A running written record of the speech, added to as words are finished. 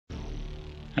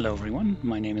Hello everyone,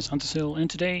 my name is Antasil and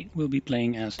today we'll be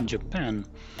playing as Japan.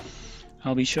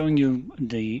 I'll be showing you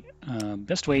the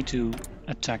best way to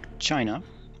attack China.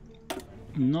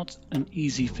 Not an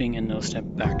easy thing in No Step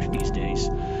Back these days.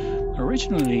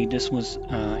 Originally this was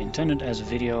intended as a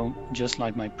video, just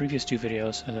like my previous two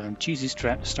videos, as a cheesy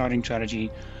starting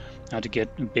strategy, how to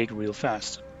get big real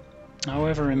fast.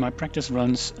 However, in my practice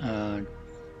runs,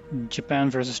 Japan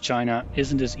versus China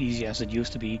isn't as easy as it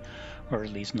used to be, or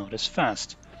at least not as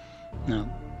fast.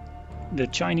 Now, the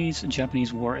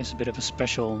Chinese-Japanese war is a bit of a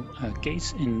special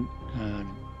case in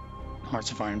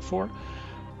Hearts of Iron 4.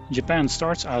 Japan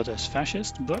starts out as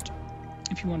fascist, but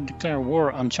if you want to declare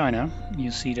war on China,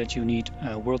 you see that you need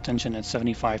world tension at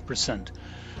 75%.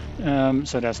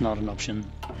 So that's not an option.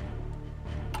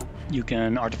 You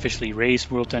can artificially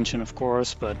raise world tension, of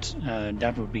course, but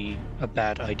that would be a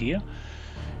bad idea.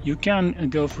 You can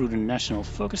go through the national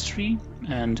focus tree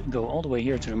and go all the way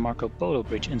here to the Marco Polo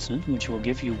Bridge incident, which will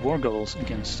give you war goals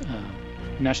against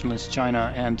nationalist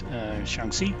China and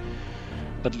Shaanxi.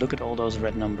 But look at all those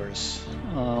red numbers,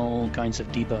 all kinds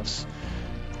of debuffs.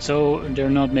 So they're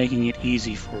not making it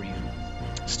easy for you.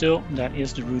 Still, that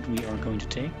is the route we are going to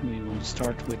take. We will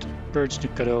start with Purge the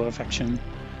Kadoa faction.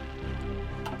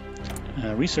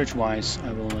 Research-wise,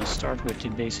 I will start with the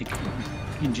basic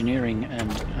engineering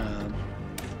and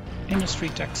industry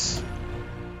techs,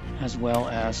 as well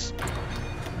as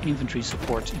infantry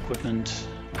support equipment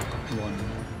 1.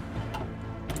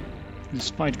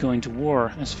 Despite going to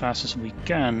war as fast as we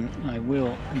can, I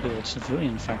will build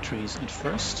civilian factories at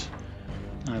first.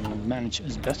 I will manage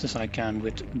as best as I can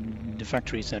with the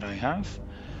factories that I have.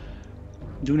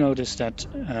 Do notice that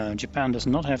Japan does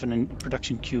not have a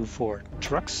production queue for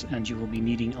trucks, and you will be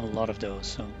needing a lot of those,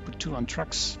 so put 2 on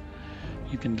trucks.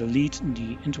 You can delete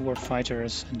the interwar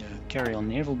fighters and the carry-on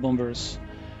naval bombers,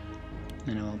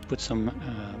 and I'll put some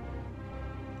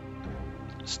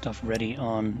stuff ready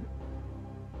on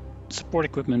support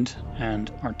equipment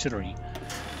and artillery.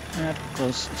 Add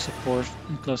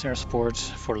close air support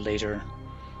for later.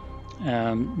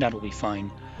 That will be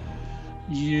fine.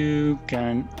 You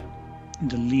can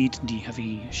delete the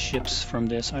heavy ships from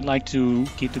this. I'd like to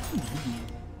keep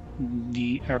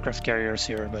the aircraft carriers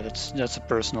here, but that's a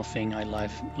personal thing. I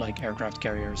like aircraft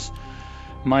carriers.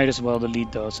 Might as well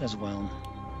delete those as well.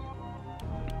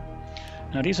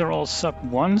 Now these are all sub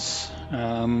 1s.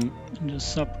 The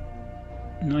sub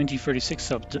 1936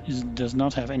 sub does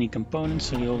not have any components,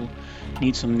 so you'll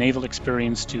need some naval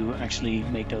experience to actually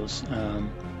make those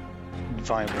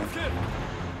viable.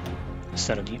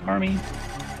 Set up the army,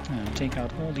 take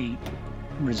out all the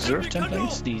reserve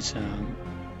templates, these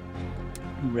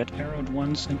red arrowed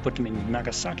ones, and put them in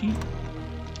Nagasaki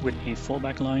with a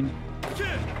fallback line.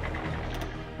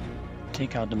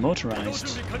 Take out the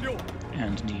motorized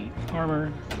and the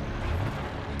armor,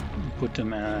 put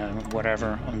them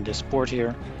whatever on this port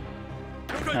here.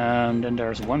 And then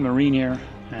there's 1 marine here,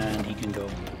 and he can go.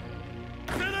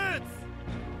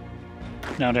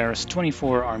 Now there's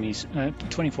 24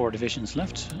 divisions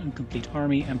left, a complete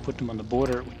army, and put them on the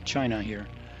border with China here.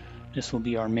 This will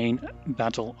be our main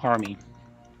battle army.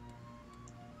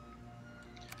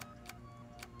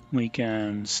 We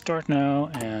can start now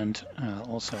and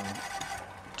also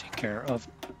take care of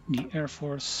the Air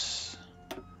Force.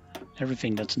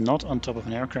 Everything that's not on top of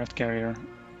an aircraft carrier,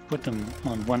 put them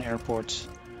on 1 airport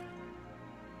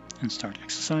and start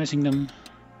exercising them.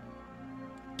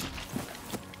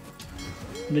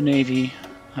 The Navy,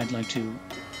 I'd like to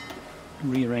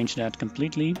rearrange that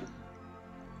completely.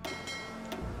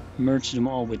 Merge them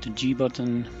all with the G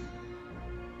button.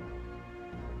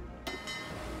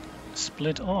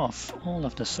 Split off all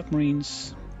of the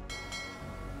submarines.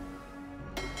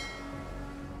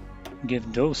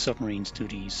 Give those submarines to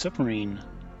the submarine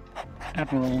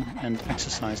admiral and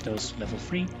exercise those level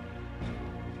 3.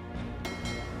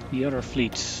 The other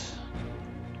fleet,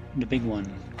 the big one,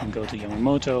 can go to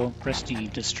Yamamoto, press the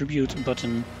distribute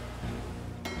button,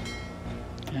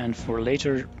 and for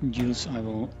later use I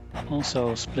will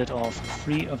also split off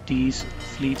 3 of these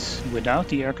fleets without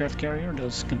the aircraft carrier.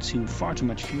 Those consume far too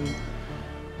much fuel,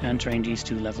 and train these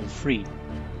to level 3.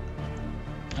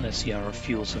 Let's see how our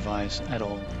fuel survives at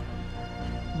all.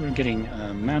 We're getting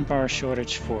a manpower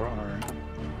shortage for our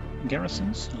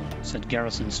garrisons, so set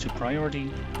garrisons to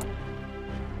priority.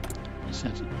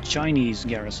 Set Chinese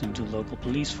garrison to local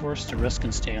police force, the rest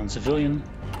can stay on civilian.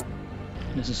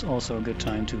 This is also a good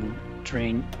time to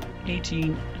train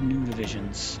 18 new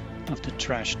divisions of the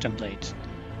trash template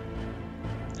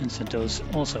and set those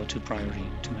also to priority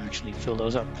to actually fill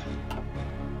those up.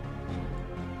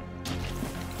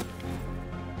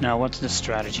 Now what's the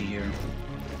strategy here?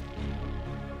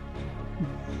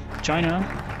 China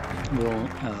will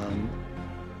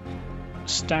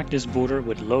stack this border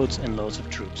with loads and loads of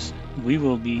troops. We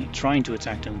will be trying to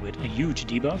attack them with a huge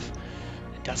debuff.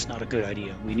 That's not a good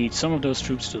idea. We need some of those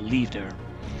troops to leave there.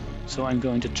 So I'm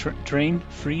going to train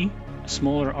 3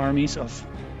 smaller armies of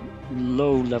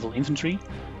low-level infantry,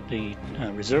 the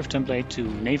reserve template to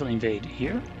naval invade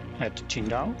here at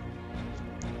Qingdao,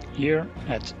 here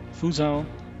at Fuzhou,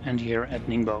 and here at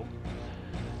Ningbo.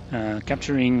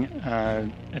 Capturing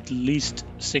at least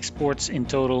 6 ports in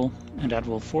total, and that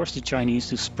will force the Chinese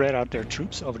to spread out their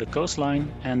troops over the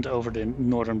coastline and over the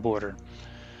northern border.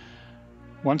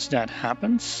 Once that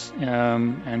happens,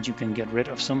 and you can get rid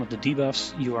of some of the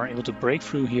debuffs, you are able to break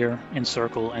through here,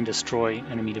 encircle and destroy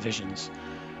enemy divisions,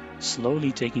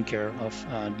 slowly taking care of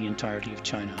the entirety of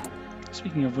China.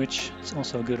 Speaking of which, it's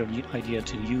also a good idea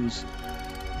to use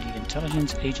the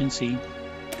intelligence agency.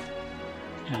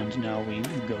 And now we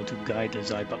go to guide the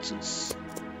Zaibatsus.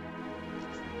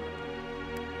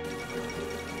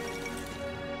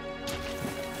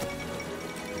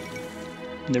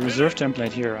 The reserve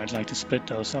template here, I'd like to split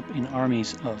those up in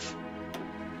armies of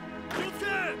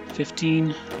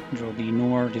 15. There will be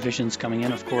more divisions coming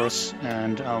in, of course,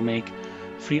 and I'll make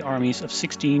 3 armies of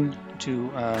 16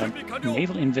 to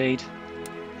naval invade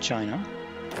China.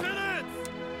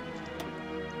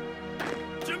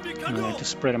 I'd like to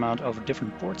spread them out over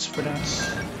different ports for that.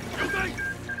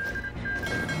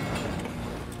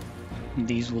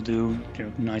 These will do,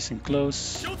 they're nice and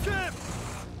close.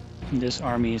 This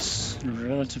army is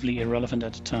relatively irrelevant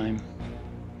at the time.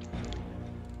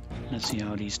 Let's see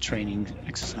how these training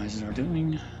exercises are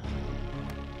doing.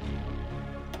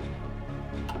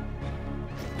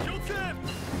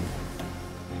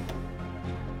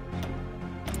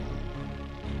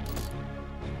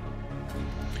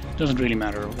 Doesn't really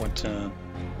matter what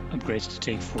upgrades to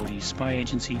take for the spy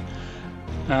agency.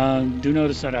 Do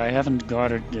notice that I haven't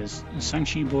guarded this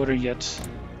Sangxi border yet.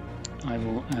 I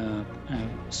will have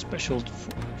special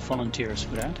volunteers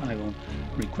for that. I will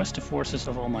request the forces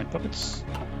of all my puppets.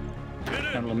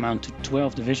 That will amount to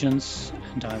 12 divisions,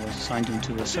 and I will assign them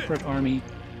to a separate army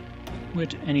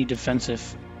with any defensive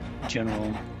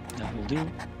general that will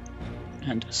do,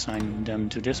 and assign them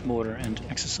to this border and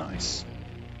exercise.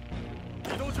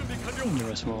 And the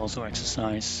rest will also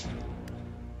exercise.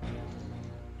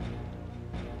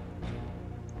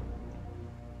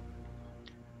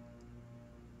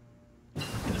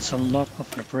 That's a lot of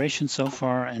preparation so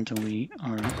far, and we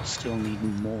are still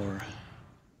needing more.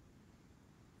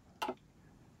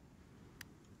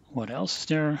 What else is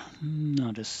there?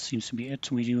 No, this seems to be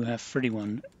it. We do have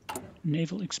 31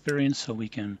 naval experience, so we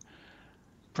can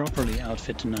properly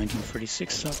outfit the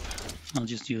 1936 sub. I'll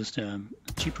just use the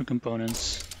cheaper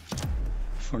components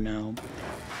for now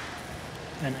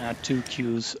and add 2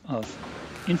 queues of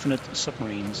infinite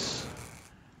submarines.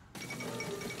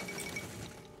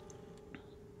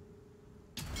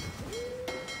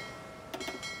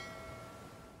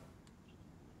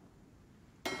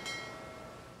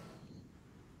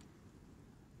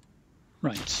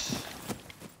 Right.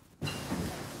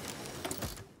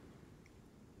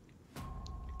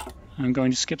 I'm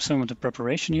going to skip some of the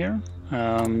preparation here.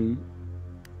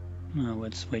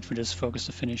 Let's wait for this focus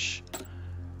to finish.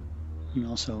 And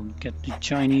also get the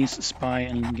Chinese spy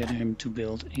and get him to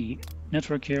build a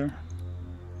network here.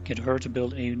 Get her to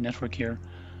build a network here.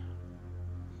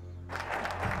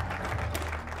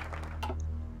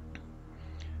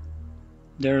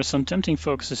 There are some tempting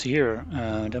focuses here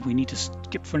that we need to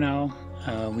skip for now.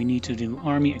 We need to do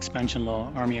army expansion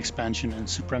law, army expansion, and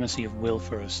supremacy of will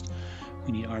first.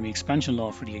 We need army expansion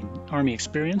law for the army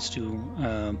experience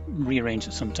to rearrange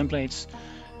some templates,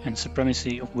 and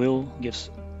supremacy of will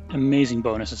gives amazing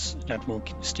bonuses that will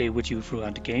stay with you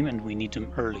throughout the game, and we need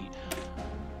them early.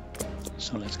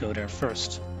 So let's go there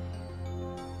first.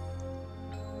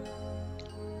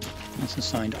 Let's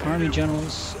assign army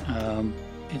generals.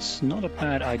 It's not a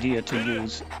bad idea to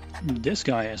use this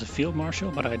guy as a field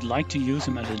marshal, but I'd like to use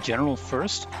him as a general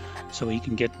first, so he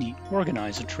can get the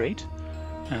organizer trait,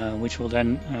 which will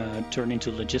then turn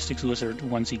into logistics wizard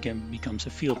once he becomes a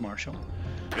field marshal.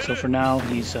 So for now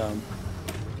he's a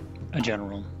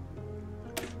general.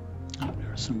 Oh,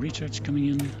 there are some research coming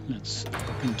in. Let's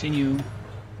continue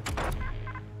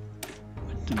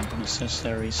with the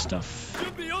necessary stuff.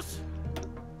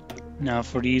 Now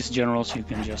for these generals you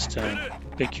can just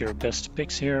pick your best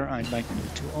picks here. I'd like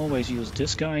to always use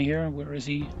this guy here. Where is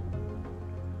he?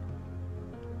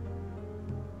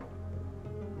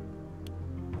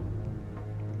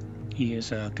 He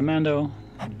is a commando,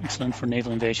 excellent for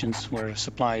naval invasions where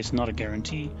supply is not a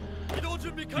guarantee.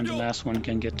 And the last one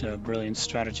can get a brilliant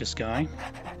strategist guy.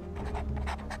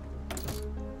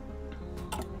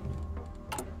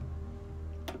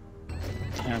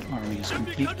 That army is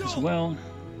complete as well.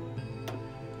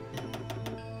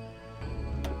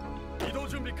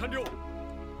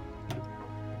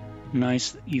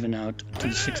 Nice, even out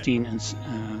to 16 and,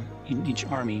 in each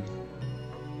army.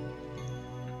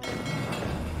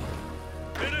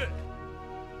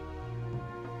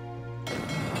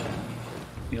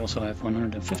 We also have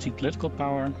 150 political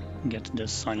power, get the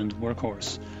silent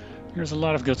workhorse. There's a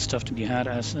lot of good stuff to be had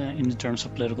as in terms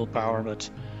of political power, but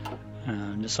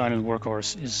the silent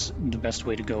workhorse is the best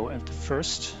way to go at the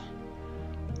first.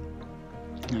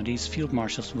 Now these field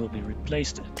marshals will be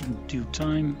replaced in due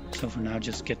time, so for now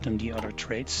just get them the other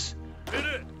traits,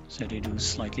 so they do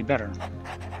slightly better.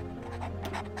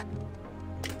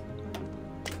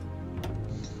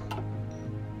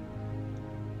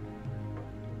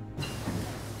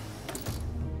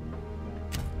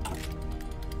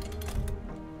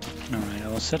 Alright, I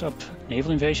will set up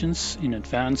naval invasions in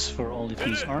advance for all of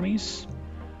these armies.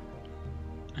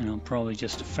 And I'll probably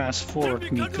just fast forward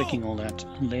me clicking all that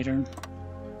later.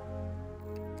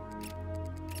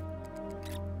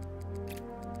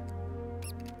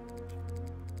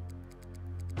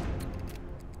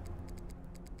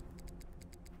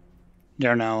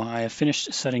 There now, I have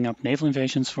finished setting up naval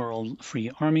invasions for all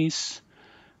 3 armies.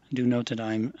 Do note that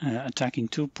I'm attacking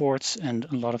 2 ports and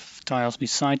a lot of tiles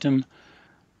beside them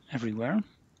everywhere.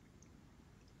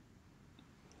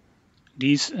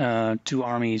 These 2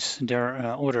 armies,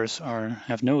 their orders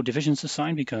have no divisions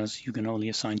assigned because you can only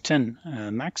assign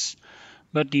 10 max.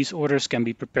 But these orders can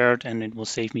be prepared and it will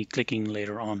save me clicking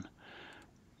later on.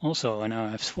 Also, I now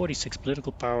have 46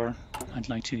 political power. I'd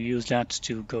like to use that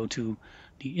to go to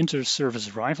the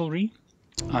inter-service rivalry.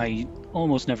 I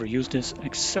almost never use this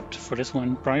except for this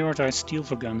one. Prioritize steel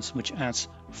for guns, which adds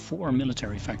 4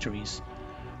 military factories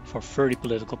for 30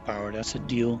 political power. That's a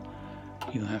deal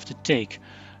you have to take.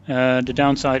 The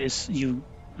downside is you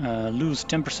lose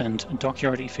 10%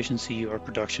 dockyard efficiency or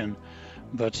production,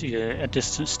 but at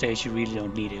this stage you really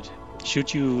don't need it.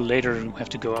 Should you later have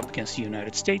to go up against the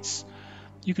United States,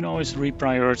 you can always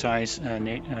reprioritize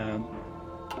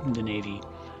the Navy.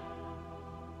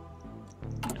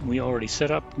 We already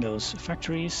set up those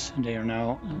factories, and they are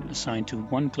now assigned to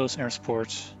 1 close air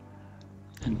support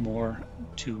and more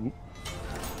to...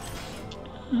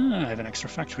 I have an extra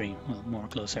factory, well, more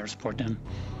close air support then.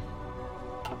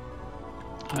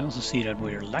 I also see that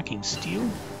we're lacking steel.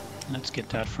 Let's get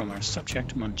that from our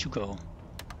subject Manchukuo.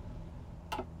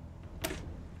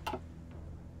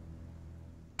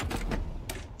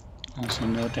 Also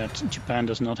note that Japan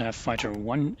does not have Fighter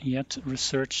 1 yet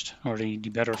researched, or the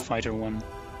better Fighter 1.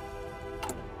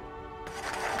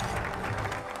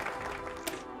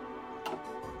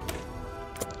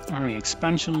 Army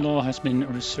expansion law has been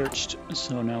researched,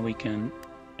 so now we can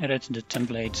edit the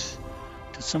template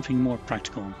to something more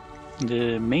practical.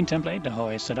 The main template, the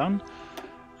Hoi Sedan,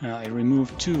 I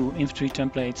remove 2 infantry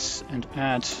templates and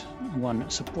add 1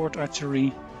 support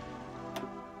artillery.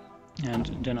 And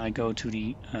then I go to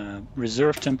the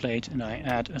reserve template and I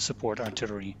add a support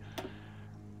artillery.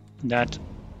 That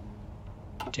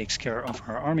takes care of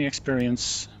our army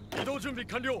experience.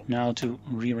 Now to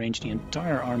rearrange the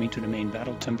entire army to the main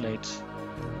battle template.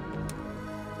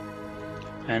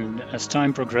 And as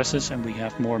time progresses and we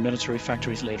have more military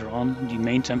factories later on, the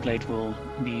main template will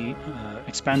be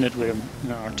expanded with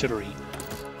an artillery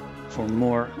for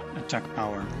more attack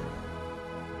power.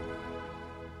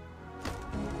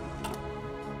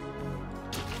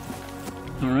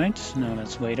 Alright, now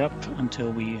let's wait up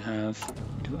until we have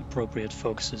the appropriate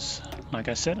focuses. Like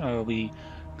I said, I will be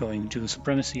going to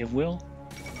Supremacy of Will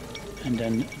and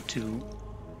then to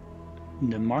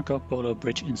the Marco Polo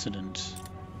Bridge incident.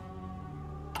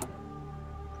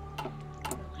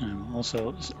 And I'll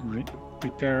also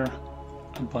prepare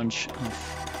a bunch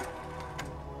of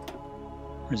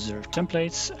reserve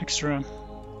templates extra,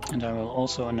 and I will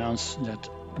also announce that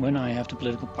when I have the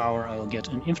political power, I will get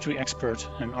an infantry expert,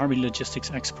 an army logistics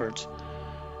expert,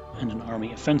 and an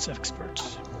army offense expert.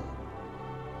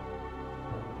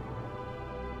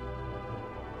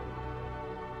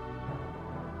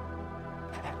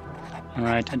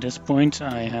 Alright, at this point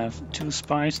I have 2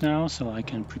 spies now, so I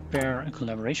can prepare a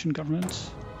collaboration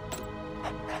government.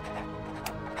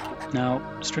 Now,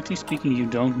 strictly speaking, you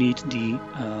don't need the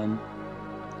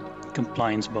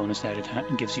compliance bonus that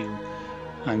it gives you.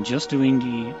 I'm just doing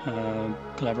the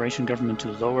collaboration government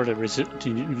to lower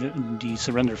the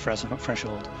surrender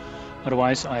threshold.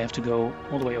 Otherwise, I have to go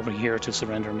all the way over here to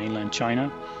surrender mainland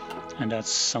China, and that's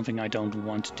something I don't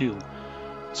want to do.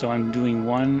 So I'm doing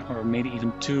 1 or maybe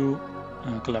even 2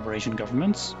 collaboration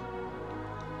governments.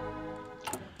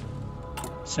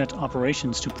 Set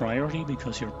operations to priority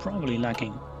because you're probably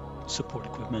lacking support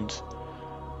equipment.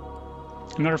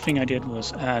 Another thing I did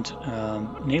was add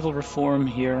naval reform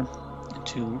here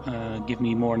to give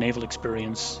me more naval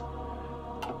experience.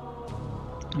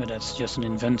 But that's just an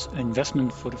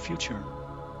investment for the future.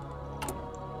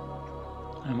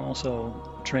 I'm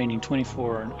also training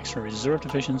 24 extra reserve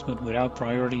divisions, but without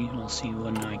priority. I'll see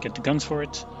when I get the guns for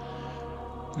it.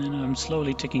 And I'm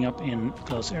slowly ticking up in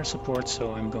close air support,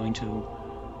 so I'm going to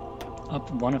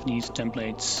up one of these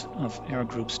templates of air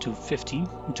groups to 50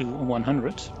 to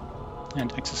 100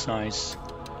 and exercise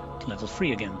to level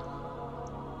 3 again.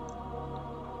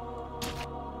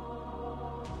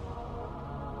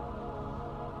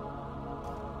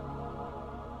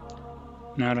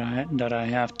 Now that I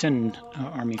have 10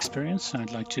 army experience,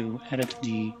 I'd like to edit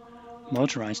the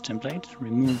motorized template,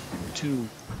 remove 2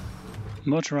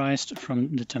 motorized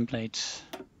from the template,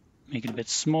 make it a bit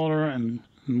smaller and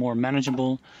more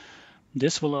manageable.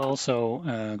 This will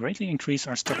also greatly increase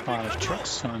our stockpile of trucks,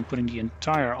 so I'm putting the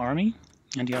entire army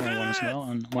and the other one as well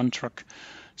on 1 truck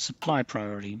supply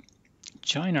priority.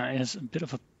 China is a bit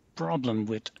of a problem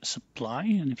with supply,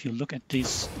 and if you look at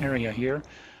this area here,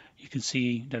 you can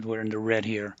see that we're in the red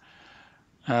here.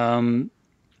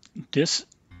 This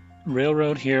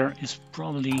railroad here is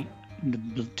probably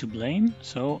to blame,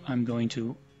 so I'm going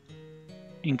to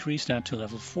increase that to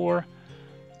level 4.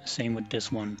 Same with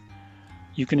this one.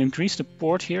 You can increase the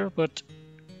port here, but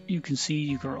you can see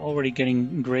you are already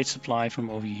getting great supply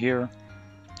from over here.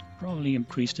 Probably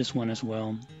increase this one as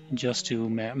well, just to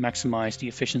maximize the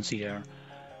efficiency there.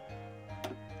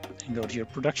 And go to your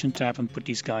production tab and put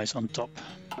these guys on top.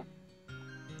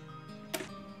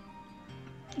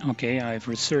 Okay, I've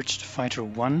researched Fighter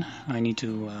 1. I need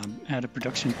to add a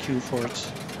production queue for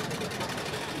it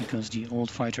because the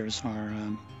old fighters are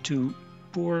too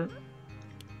poor.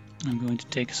 I'm going to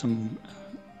take some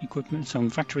equipment,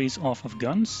 some factories off of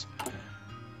guns.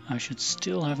 I should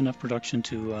still have enough production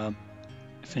to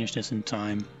finish this in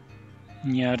time.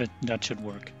 Yeah, that should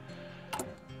work.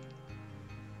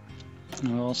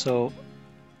 I'll also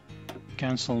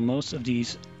cancel most of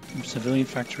these civilian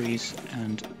factories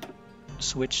and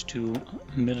switch to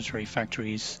military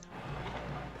factories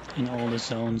in all the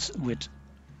zones with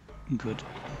good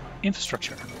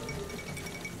infrastructure.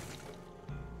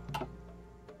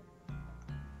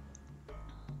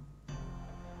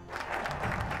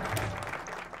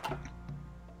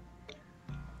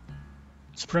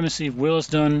 Supremacy of Will is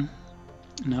done.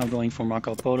 Now going for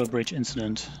Marco Polo Bridge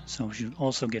incident, so we should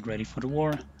also get ready for the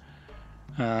war.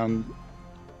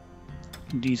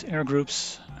 These air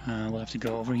groups will have to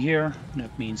go over here.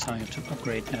 That means I have to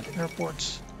upgrade that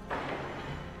airport.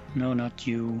 No, not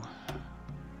you.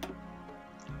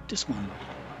 This one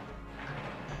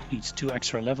needs 2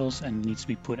 extra levels and needs to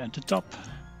be put at the top.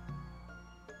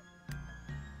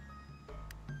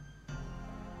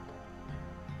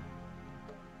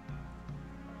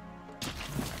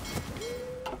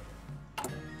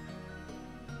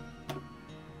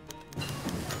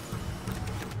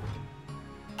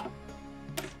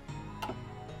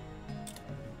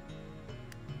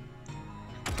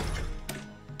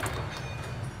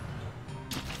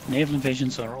 Naval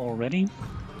invasions are all ready.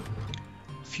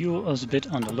 Fuel is a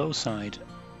bit on the low side,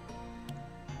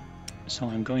 so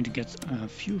I'm going to get a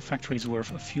few factories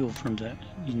worth of fuel from the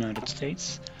United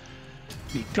States,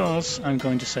 because I'm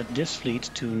going to set this fleet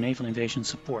to naval invasion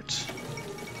support.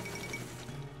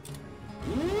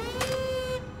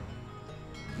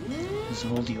 Let's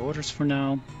hold the orders for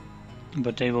now,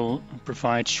 but they will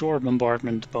provide shore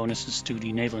bombardment bonuses to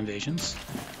the naval invasions,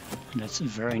 and that's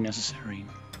very necessary.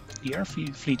 The air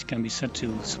fleet can be set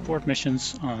to support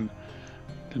missions on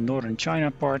the northern China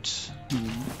part,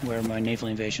 where my naval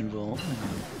invasion will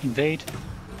invade.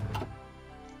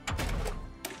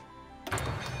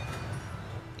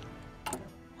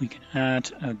 We can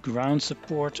add a ground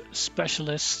support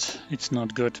specialist. It's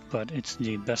not good, but it's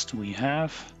the best we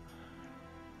have.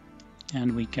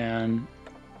 And we can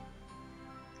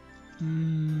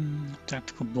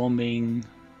tactical bombing.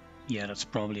 Yeah, that's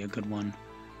probably a good one.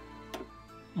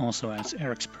 Also adds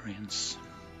air experience.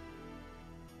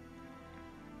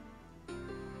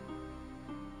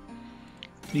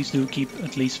 Please do keep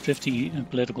at least 50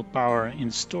 political power in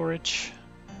storage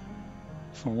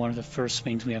for one of the first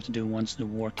things we have to do once the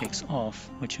war kicks off,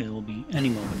 which it will be any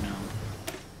moment now.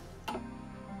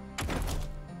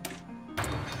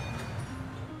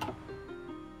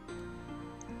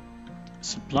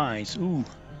 Supplies. Ooh,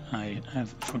 I have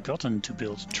forgotten to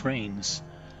build trains.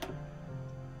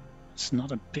 It's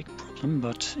not a big problem,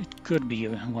 but it could be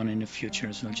one in the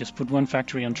future, so I'll just put 1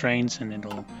 factory on trains and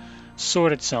it'll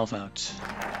sort itself out.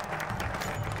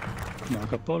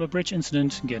 Marco Polo Bridge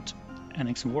incident, get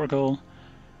annex war goal.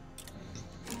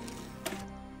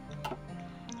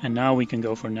 And now we can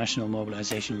go for national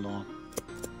mobilization law.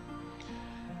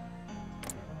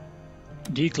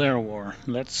 Declare war.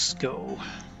 Let's go.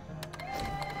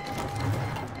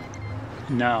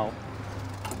 Now,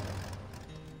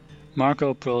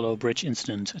 Marco Polo Bridge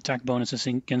incident. Attack bonuses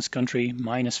against country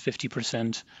minus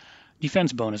 50%.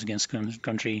 Defense bonus against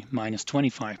country minus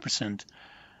 25%.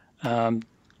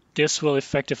 This will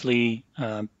effectively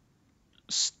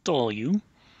stall you.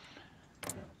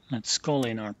 Let's call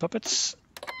in our puppets.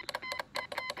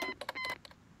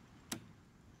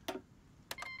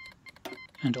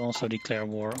 And also declare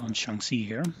war on Shaanxi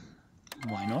here.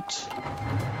 Why not?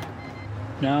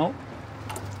 Now,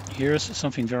 here's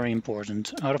something very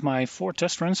important. Out of my 4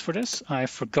 test runs for this,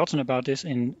 I've forgotten about this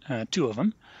in 2 of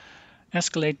them.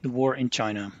 Escalate the war in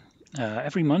China.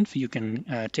 Every month you can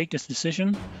take this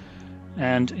decision,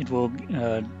 and it will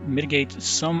mitigate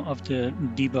some of the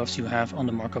debuffs you have on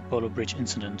the Marco Polo Bridge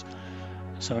incident.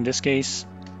 So in this case,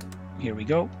 here we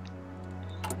go.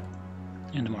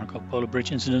 And the Marco Polo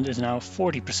Bridge incident is now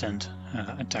 40%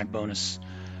 attack bonus,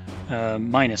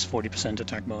 minus 40%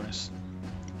 attack bonus.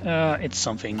 It's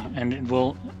something, and it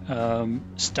will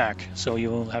stack, so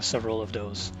you will have several of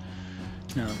those.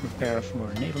 Now prepare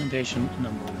for naval invasion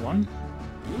number 1.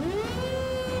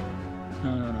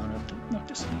 No, not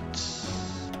this fleet.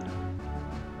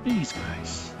 These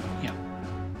guys. Yeah,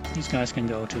 these guys can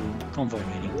go to convoy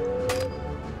raiding,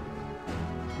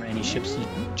 or any ships the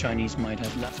Chinese might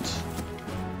have left.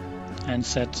 And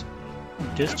set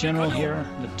this general here,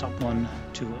 the top one,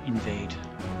 to invade.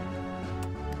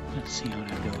 Let's see how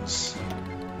that goes.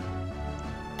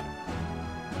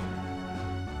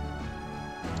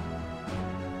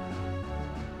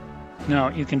 Now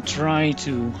you can try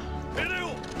to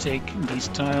take these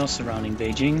tiles surrounding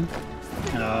Beijing.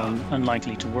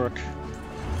 Unlikely to work,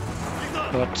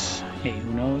 but hey,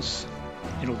 who knows?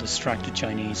 It'll distract the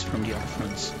Chinese from the other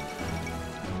fronts.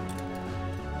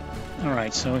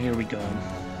 Alright, so here we go.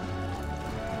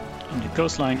 And the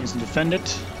coastline is defended,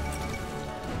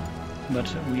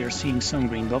 but we are seeing some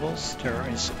green bubbles. There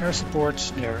is air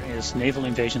support, there is naval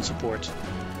invasion support,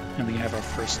 and we have our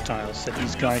first tiles. Set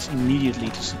these guys immediately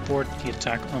to support the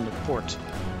attack on the port.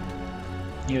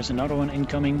 Here's another one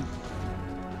incoming.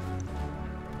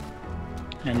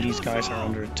 And these guys are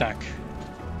under attack.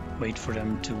 Wait for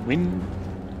them to win.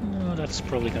 No, that's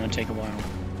probably going to take a while.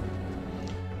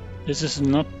 This is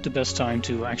not the best time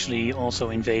to actually also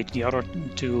invade the other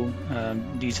 2.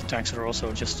 These attacks are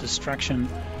also just distraction.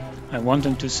 I want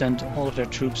them to send all of their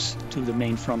troops to the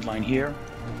main front line here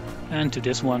and to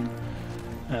this one,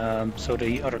 so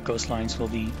the other coastlines will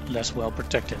be less well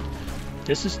protected.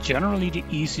 This is generally the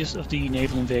easiest of the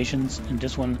naval invasions, and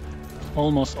this one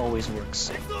almost always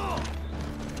works.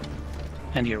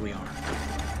 And here we are.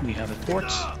 We have a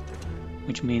port,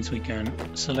 which means we can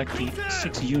select the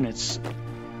 6 units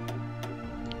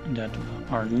that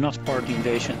are not part of the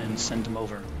invasion and send them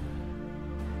over.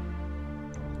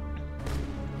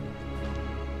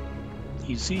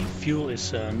 You see, fuel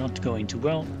is not going too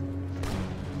well,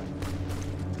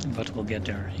 but we'll get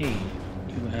there. Hey,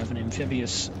 you have an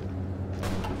amphibious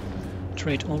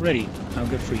trait already. How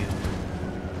good for you.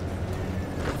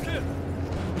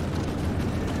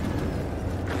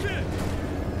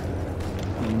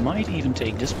 We might even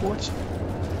take this port,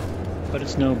 but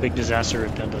it's no big disaster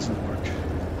if that doesn't work.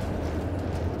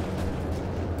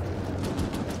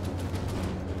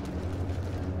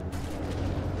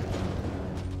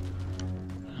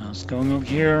 Going over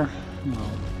here,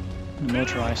 well, the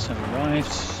motorized have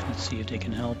arrived. Let's see if they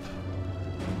can help.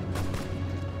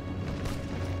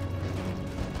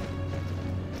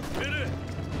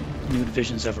 New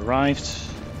divisions have arrived.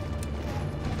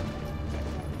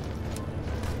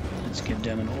 Let's give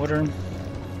them an order.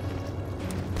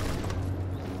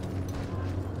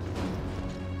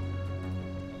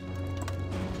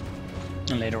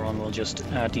 And later on we'll just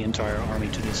add the entire army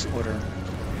to this order.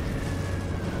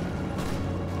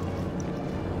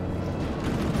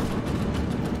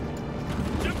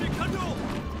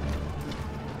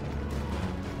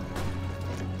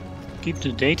 Keep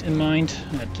the date in mind.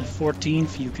 At the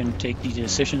 14th you can take the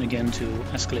decision again to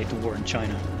escalate the war in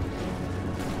China.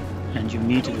 And you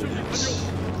need to do that.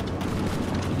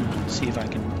 Let's see if I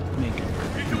can make an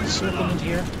encirclement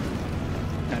here.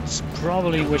 That's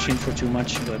probably wishing for too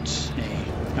much, but hey,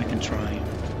 I can try.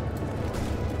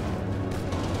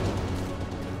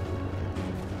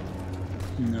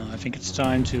 No, I think it's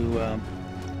time to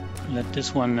let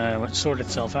this one sort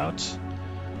itself out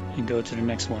and go to the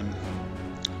next one.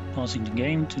 Pausing the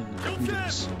game to do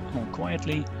this all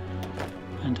quietly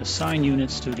and assign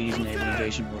units to these naval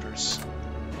invasion orders.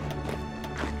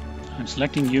 I'm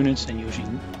selecting units and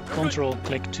using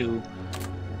Ctrl-click to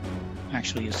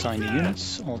actually assign the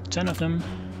units, all 10 of them.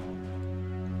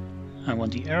 I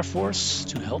want the Air Force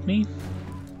to help me.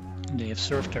 They have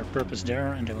served their purpose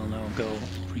there and they will now go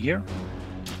over here.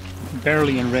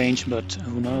 Barely in range, but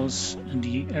who knows.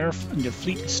 The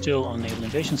fleet is still on naval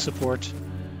invasion support,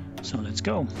 so let's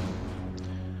go.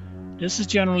 This is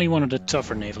generally one of the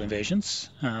tougher naval invasions.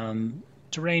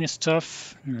 Terrain is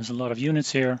tough, there's a lot of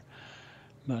units here,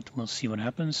 but we'll see what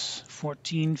happens.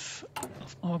 14th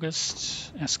of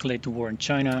August, escalate the war in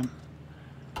China.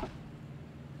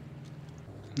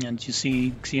 And you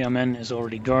see Xiamen is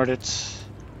already guarded,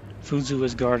 Fuzhou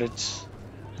is guarded,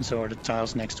 and so are the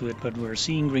tiles next to it, but we're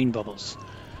seeing green bubbles.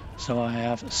 So I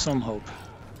have some hope.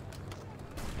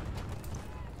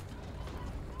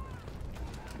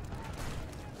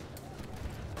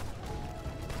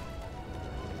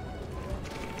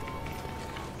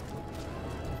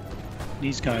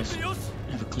 These guys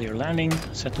have a clear landing,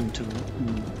 set them to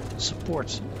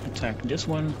support attack this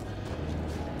one.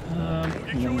 I'm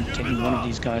taking one of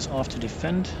these guys off to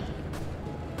defend.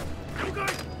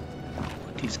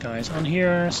 Put these guys on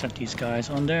here, set these guys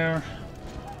on there.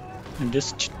 And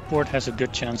this port has a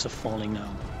good chance of falling now.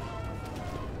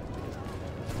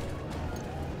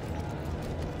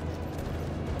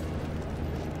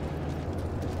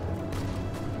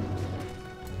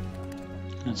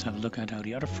 Let's have a look at how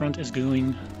the other front is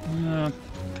doing.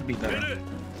 Could be better.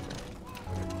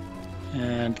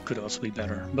 And could also be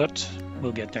better, but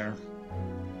we'll get there.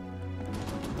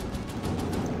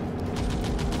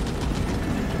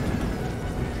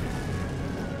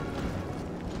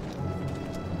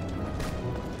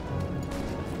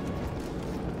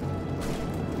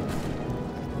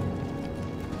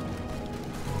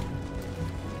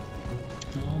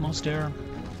 Almost there.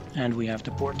 And we have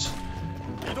the port.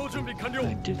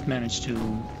 I did manage to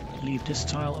leave this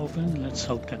tile open. Let's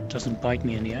hope that doesn't bite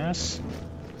me in the ass.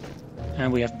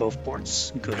 And we have both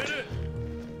ports. Good.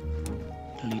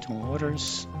 Delete all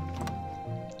orders.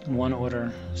 One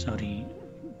order, so the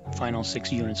final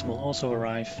 6 units will also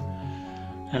arrive.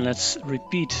 And let's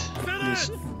repeat this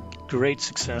great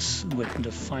success with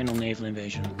the final naval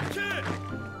invasion.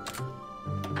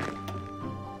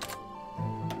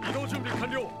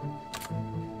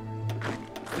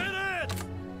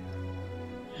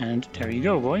 And there you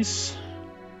go, boys.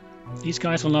 These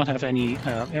guys will not have any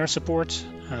air support.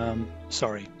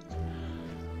 Sorry.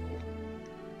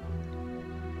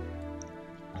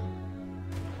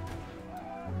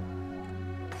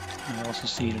 I also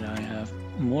see that I have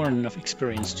more than enough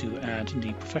experience to add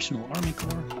the professional army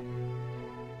corps.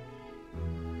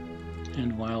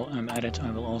 And while I'm at it, I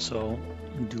will also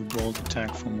do bold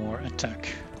attack for more attack.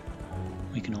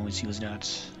 We can always use that.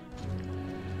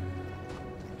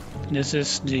 This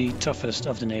is the toughest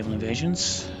of the naval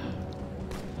invasions,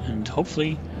 and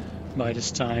hopefully by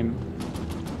this time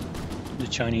the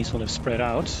Chinese will have spread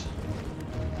out,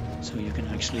 so you can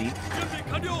actually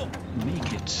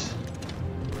make it.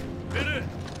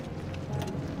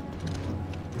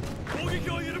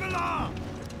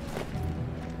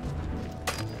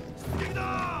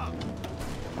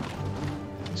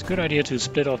 It's a good idea to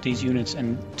split off these units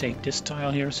and take this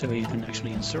tile here so you can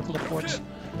actually encircle the ports.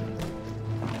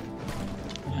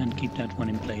 And keep that one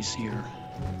in place here.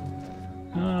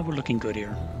 We're looking good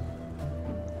here.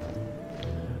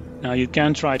 Now you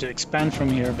can try to expand from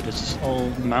here, but this is all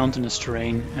mountainous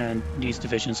terrain and these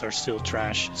divisions are still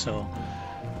trash, so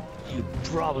you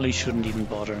probably shouldn't even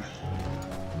bother.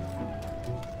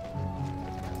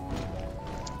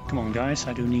 Come on guys,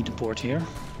 I do need the port here.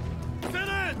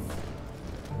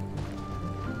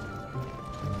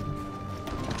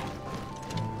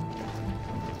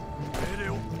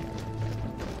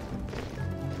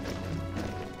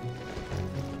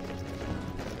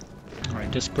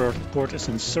 This port is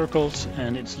encircled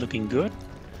and it's looking good.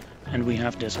 And we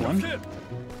have this one.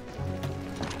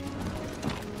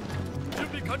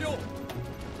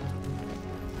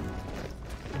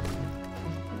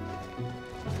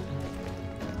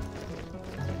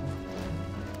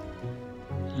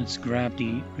 Let's grab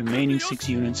the remaining 6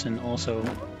 units and also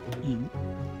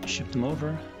ship them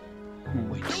over. Oh,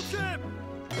 wait.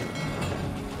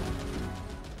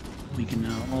 We can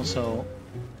now also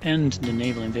end the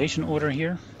naval invasion order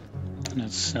here.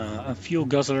 That's a fuel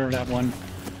guzzler, that one.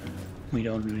 We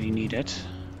don't really need it.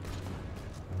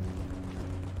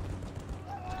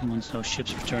 And once those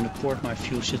ships return to port, my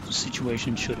fuel ship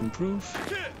situation should improve.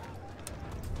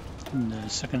 And the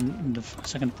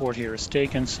second port here is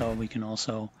taken, so we can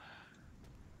also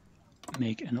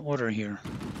make an order here.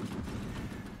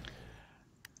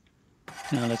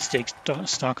 Now let's take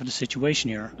stock of the situation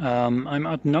here. I'm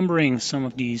outnumbering some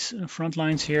of these front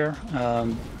lines here.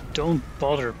 Don't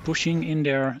bother pushing in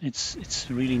there. It's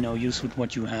really no use with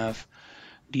what you have.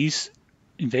 These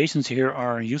invasions here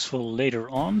are useful later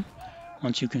on,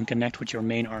 once you can connect with your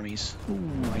main armies.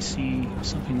 Ooh, I see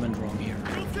something went wrong here.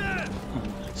 Oh,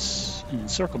 that's an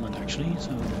encirclement actually,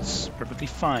 so that's perfectly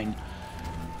fine.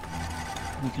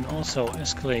 We can also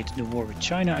escalate the war with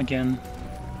China again.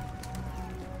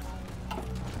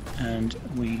 And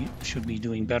we should be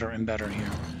doing better and better here.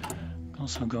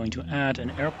 Also going to add an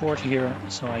airport here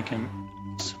so I can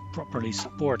properly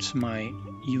support my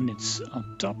units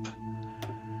on top.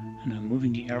 And I'm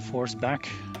moving the Air Force back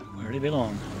where they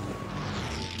belong.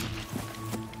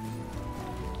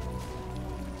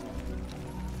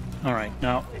 Alright,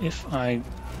 now if I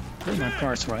play my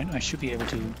cards right, I should be able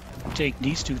to take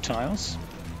these two tiles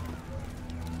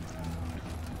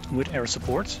with air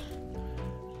support,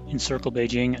 encircle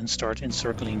Beijing and start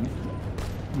encircling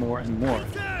more and more.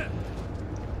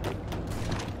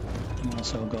 I'm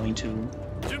also going to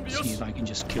see if I can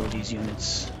just kill these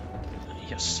units.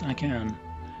 Yes, I can.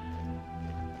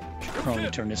 Should probably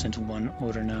turn this into one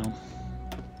order now.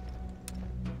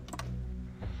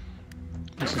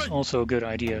 This is also a good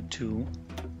idea to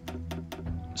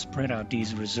spread out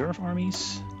these reserve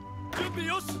armies.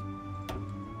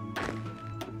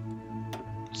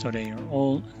 So they are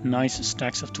all nice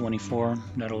stacks of 24.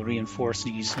 That'll reinforce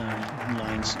these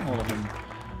lines, all of them.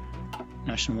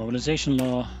 National mobilization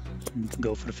law. And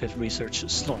go for the 5th research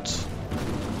slot.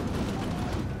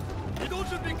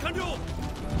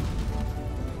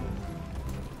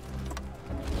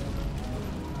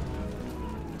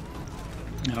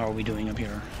 How are we doing up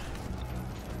here?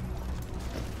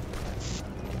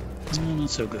 Not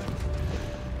so good.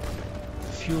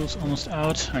 Fuel's almost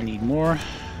out. I need more.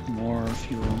 More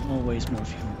fuel, always more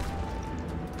fuel.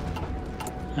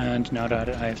 And now that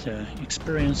I have the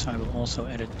experience, I will also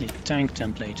edit the tank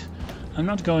template. I'm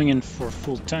not going in for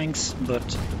full tanks,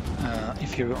 but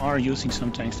if you are using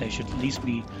some tanks, they should at least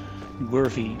be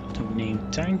worthy of the name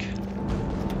tank.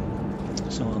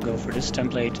 So I'll go for this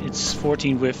template. It's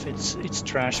 14 width, it's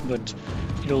trash, but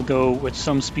it'll go with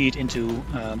some speed into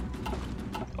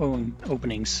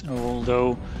openings,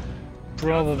 although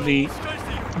probably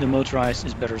the motorized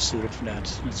is better suited for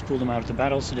that. Let's pull them out of the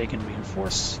battle so they can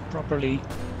reinforce properly.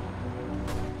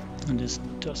 And this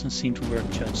doesn't seem to work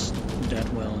just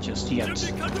that well just yet.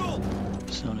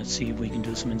 So let's see if we can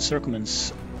do some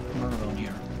encirclements on our own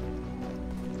here.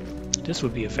 This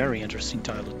would be a very interesting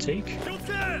tile to take.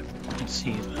 Let's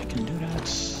see if I can do that.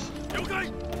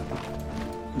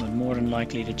 But more than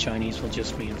likely the Chinese will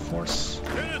just reinforce.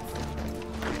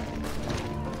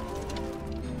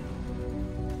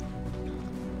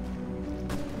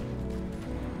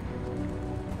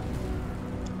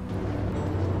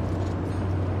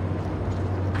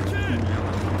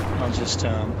 I'll just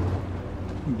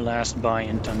blast by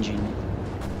in Tianjin.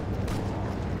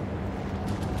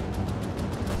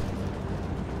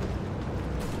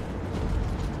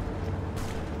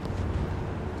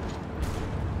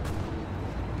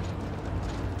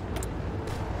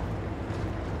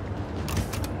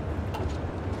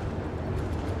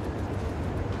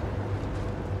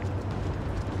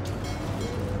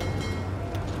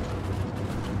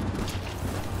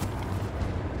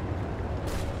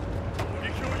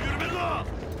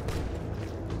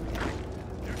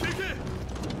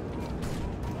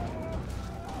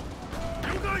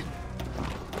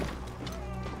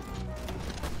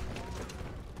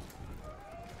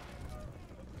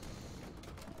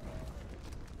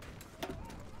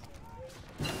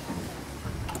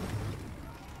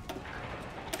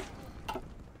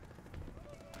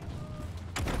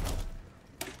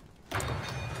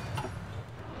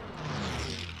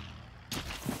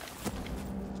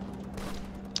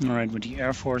 Alright, with the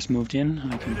Air Force moved in,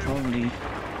 I can probably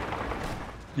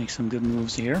make some good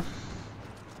moves here.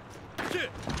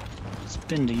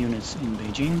 Spin the units in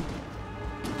Beijing.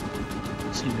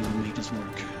 Let's see if we can make this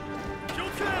work.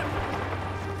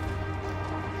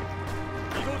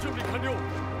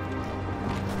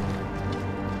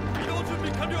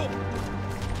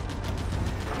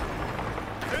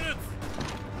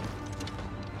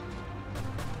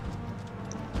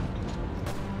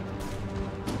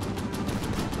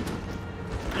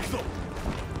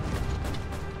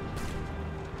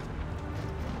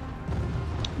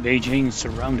 Beijing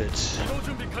surrounded.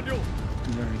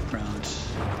 Very proud.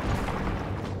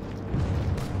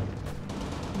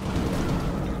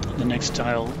 The next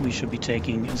tile we should be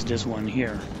taking is this one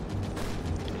here.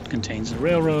 It contains a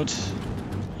railroad.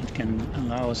 It can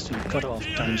allow us to cut off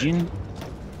Tianjin.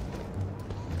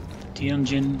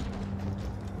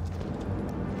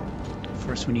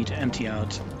 First we need to empty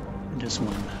out this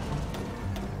one.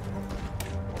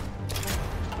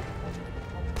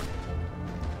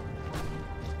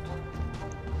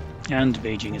 And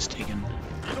Beijing is taken.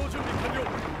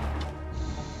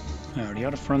 How are the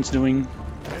other fronts doing?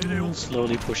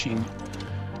 Slowly pushing,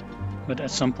 but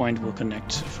at some point we'll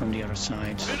connect from the other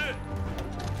side.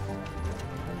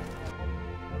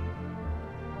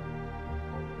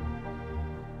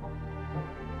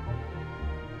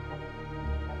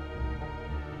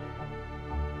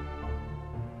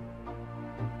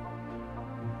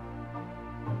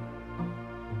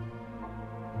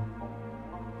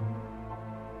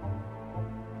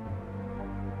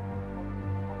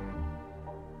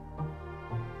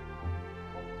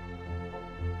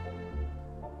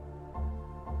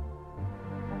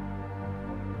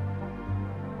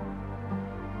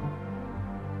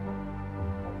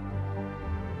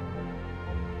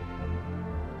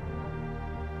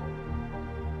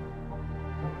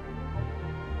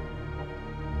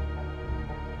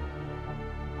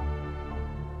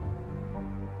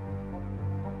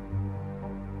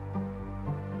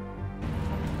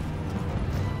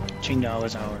 Qingdao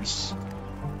is ours.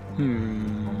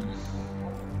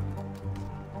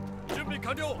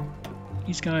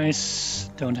 These guys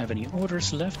don't have any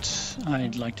orders left.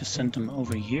 I'd like to send them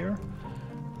over here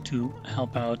to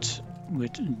help out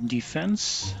with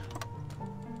defense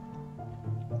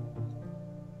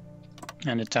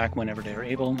and attack whenever they're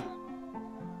able.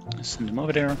 Send them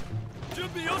over there.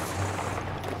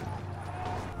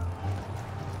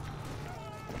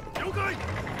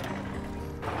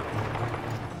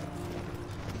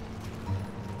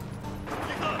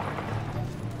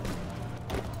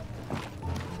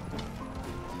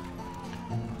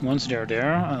 Once they're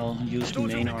there, I'll use the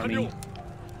main army,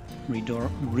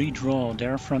 redraw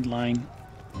their front line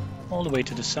all the way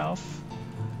to the south.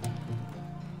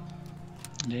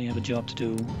 They have a job to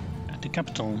do at the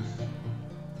capital.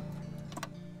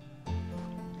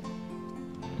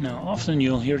 Now, often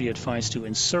you'll hear the advice to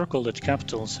encircle the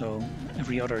capital so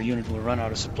every other unit will run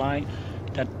out of supply.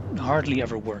 That hardly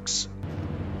ever works.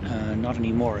 Not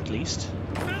anymore, at least.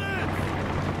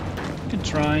 You can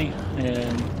try.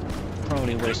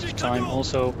 Probably a waste of time.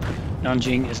 Also,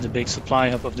 Nanjing is the big supply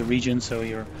hub of the region, so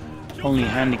you're only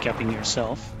handicapping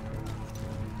yourself.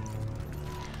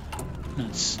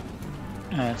 Let's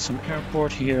add some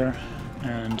airport here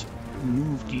and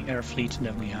move the air fleet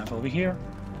that we have over here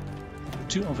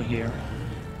to over here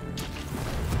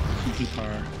and keep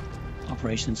our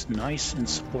operations nice and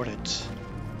supported.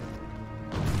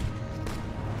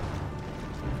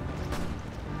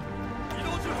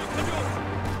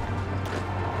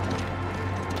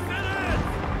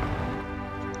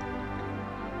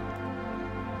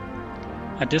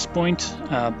 At this point,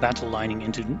 battle lining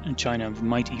into China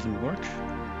might even work.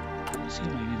 See,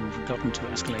 I've even forgotten to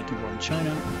escalate the war in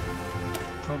China.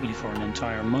 Probably for an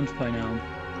entire month by now.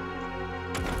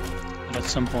 But at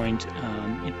some point,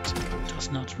 it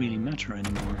does not really matter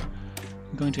anymore.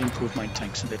 I'm going to improve my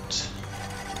tanks a bit.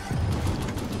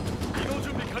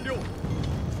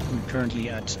 I'm currently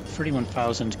at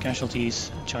 31,000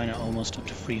 casualties, China almost up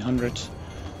to 300,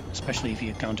 especially if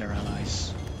you count our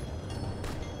allies.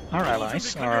 Our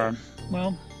allies are,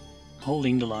 well,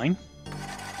 holding the line.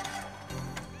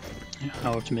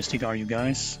 How optimistic are you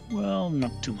guys? Well,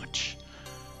 not too much.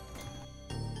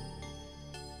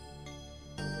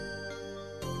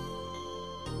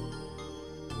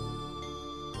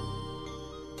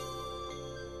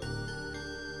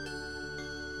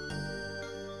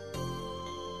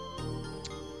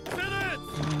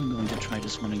 I'm going to try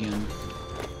this one again.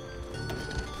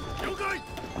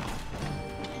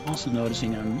 Also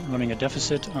noticing I'm running a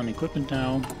deficit on equipment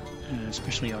now,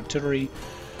 especially artillery.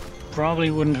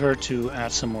 Probably wouldn't hurt to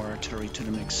add some more artillery to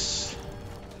the mix.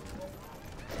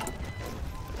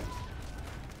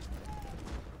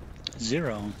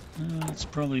 Zero. It's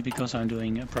probably because I'm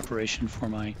doing a preparation for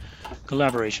my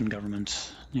collaboration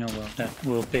government. You know, well, that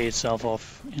will pay itself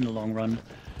off in the long run.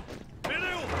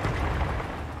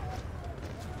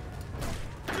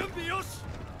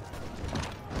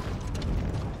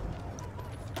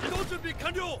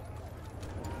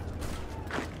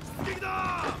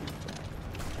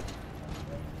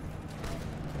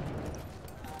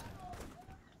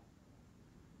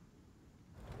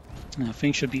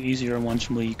 Things should be easier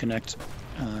once we connect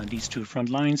these two front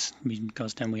lines,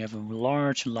 because then we have a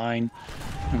large line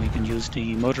and we can use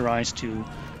the motorized to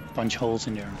punch holes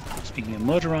in there. Speaking of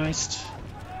motorized,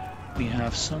 we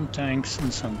have some tanks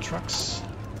and some trucks.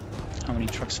 How many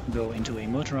trucks go into a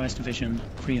motorized division?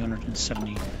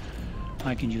 370.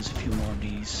 I can use a few more of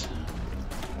these.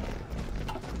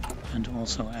 And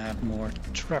also add more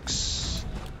trucks.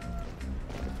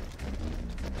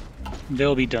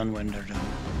 They'll be done when they're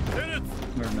done.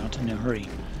 We're not in a hurry.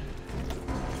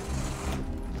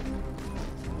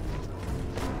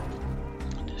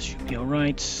 This should be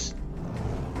alright.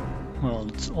 Well,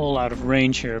 it's all out of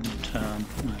range here, but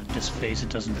at this phase it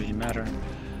doesn't really matter.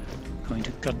 I'm going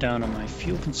to cut down on my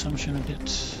fuel consumption a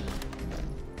bit.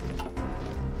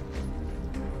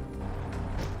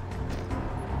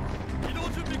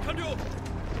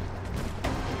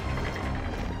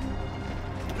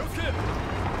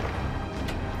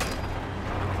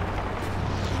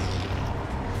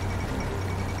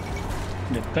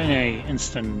 The Penne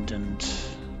instant, and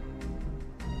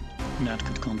that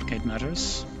could complicate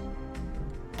matters.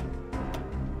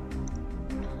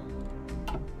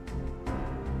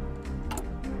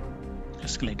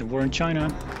 Escalate the war in China.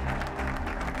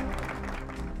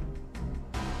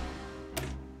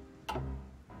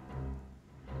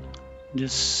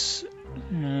 This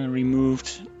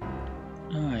removed.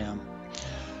 Oh yeah,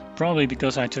 probably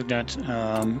because I took that.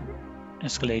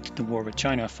 Escalated the war with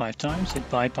China 5 times, it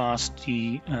bypassed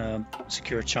the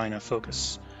secure China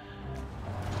focus.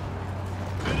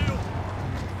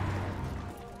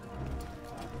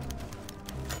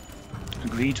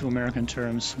 Agree to American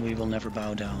terms, we will never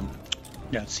bow down.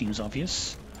 That seems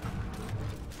obvious.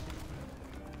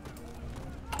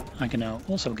 I can now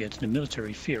also get the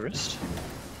military theorist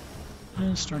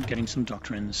and start getting some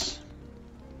doctrines.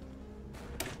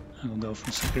 I will go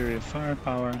for superior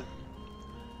firepower.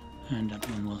 And that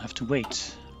one will have to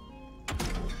wait.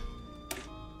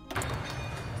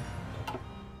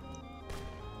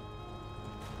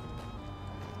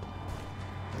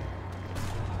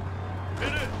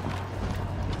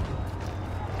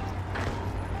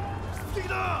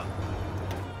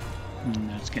 And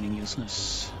that's getting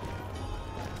useless.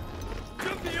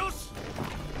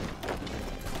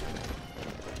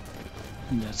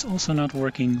 And that's also not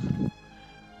working.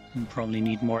 We'll probably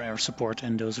need more air support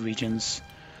in those regions.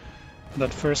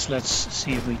 But first let's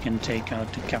see if we can take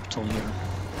out the capital here.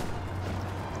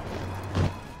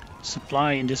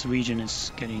 Supply in this region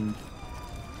is getting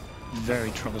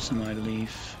very troublesome, I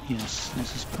believe. Yes,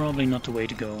 this is probably not the way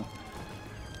to go.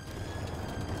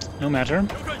 No matter,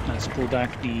 let's pull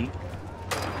back the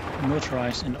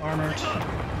motorized and armored.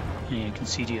 And you can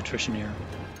see the attrition here.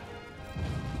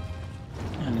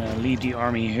 And leave the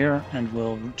army here and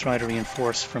we'll try to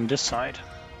reinforce from this side.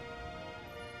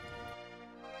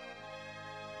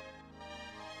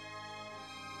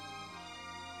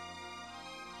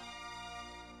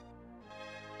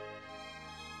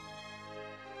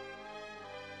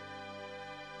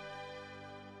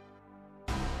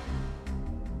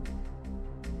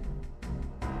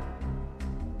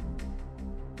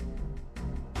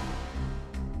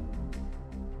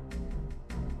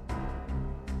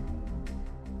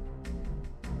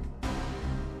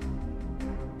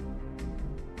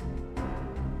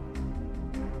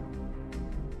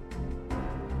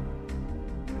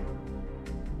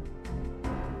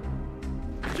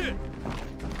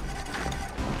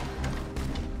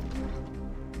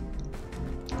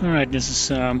 Alright, this is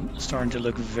starting to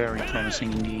look very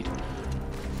promising indeed.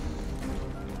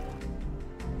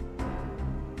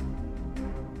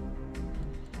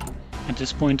 At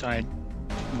this point I'd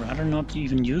rather not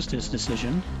even use this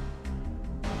decision.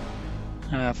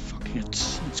 Fuck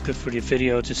it. It's good for the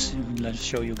video to see, let's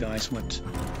show you guys what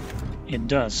it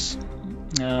does.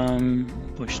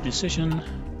 Push decision.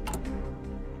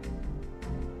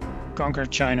 Conquer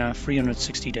China,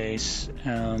 360 days.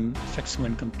 Effects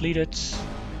when completed.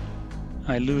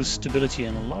 I lose stability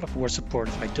and a lot of war support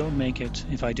if I don't make it.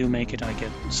 If I do make it, I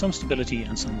get some stability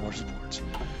and some war support.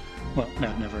 Well,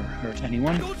 that never hurt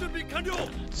anyone.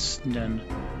 Let's then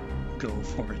go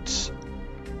for it.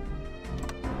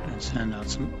 Let's hand out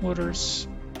some orders.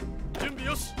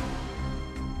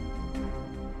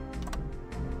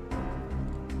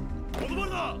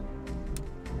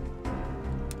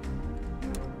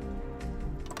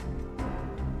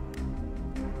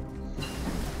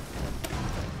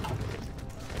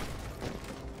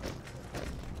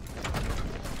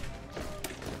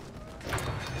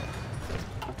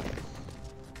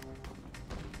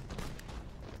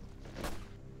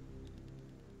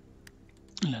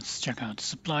 Let's check out the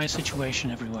supply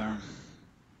situation everywhere.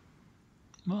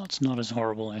 Well, it's not as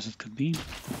horrible as it could be,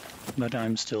 but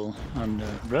I'm still on the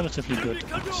relatively good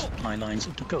supply lines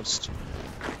of the coast.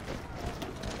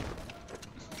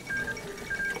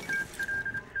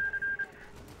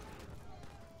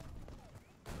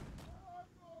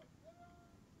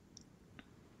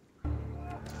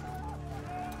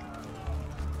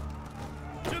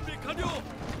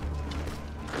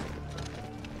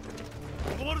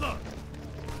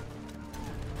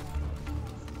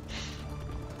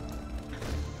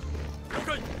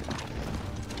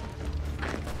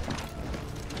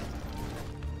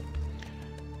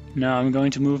 Now I'm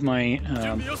going to move my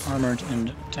armored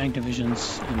and tank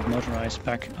divisions and motorized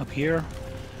back up here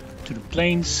to the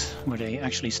plains, where they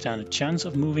actually stand a chance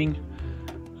of moving.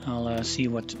 I'll see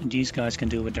what these guys can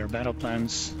do with their battle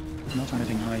plans. Not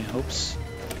having high hopes.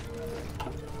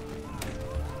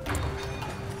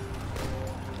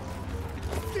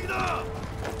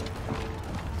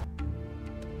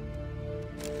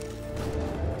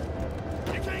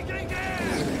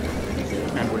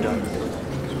 And we're done.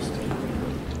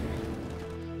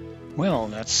 Well,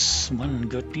 that's one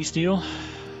good peace deal.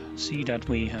 See that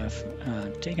we have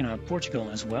taken out Portugal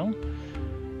as well.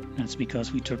 That's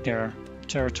because we took their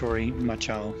territory,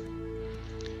 Machao.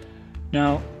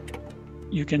 Now,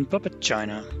 you can puppet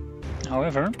China.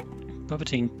 However,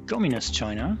 puppeting Communist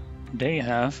China, they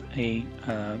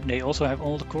also have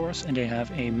all the cores, and they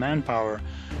have a manpower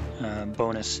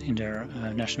bonus in their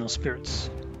national spirits.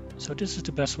 So this is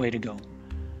the best way to go.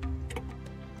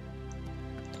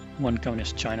 One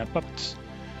Communist China puppet.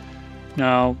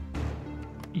 Now,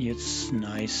 it's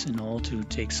nice and all to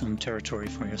take some territory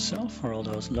for yourself, for all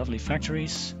those lovely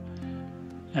factories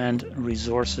and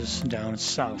resources down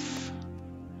south.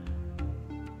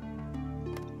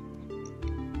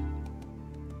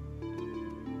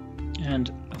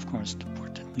 And of course the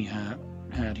port that we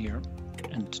had here.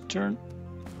 And turn.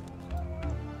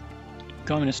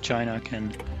 Communist China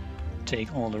can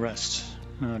take all the rest.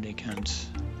 No, they can't.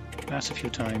 Pass a few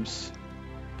times.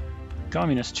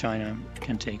 Communist China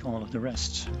can take all of the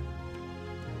rest.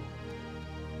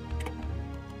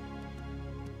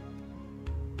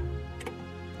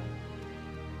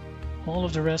 All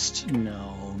of the rest?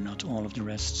 No, not all of the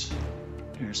rest.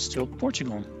 There's still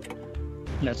Portugal.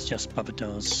 Let's just puppet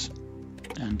those.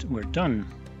 And we're done.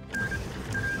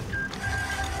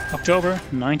 October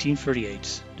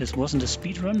 1938. This wasn't a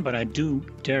speed run, but I do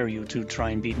dare you to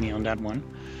try and beat me on that one.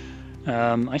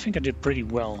 I think I did pretty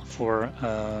well for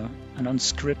an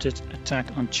unscripted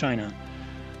attack on China.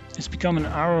 It's become an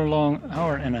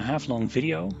hour and a half long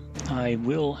video. I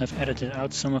will have edited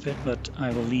out some of it, but I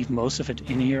will leave most of it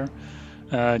in here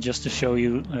just to show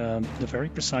you the very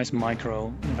precise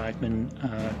micro that I've been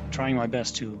trying my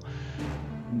best to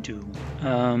do.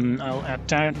 I'll add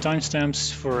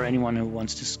timestamps for anyone who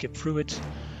wants to skip through it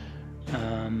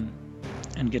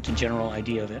and get the general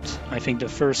idea of it. I think the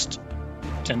first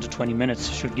 10 to 20 minutes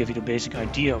should give you the basic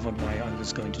idea of what I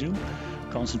was going to do.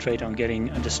 Concentrate on getting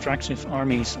distractive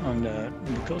armies on the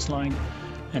coastline,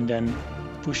 and then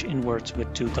push inwards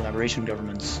with 2 collaboration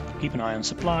governments. Keep an eye on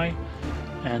supply,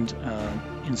 and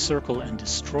encircle and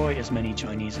destroy as many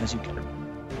Chinese as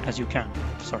you can.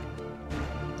 Sorry.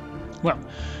 Well,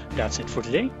 that's it for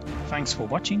today. Thanks for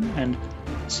watching, and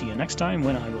see you next time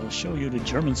when I will show you the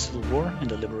German Civil War and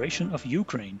the liberation of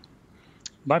Ukraine.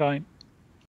 Bye bye.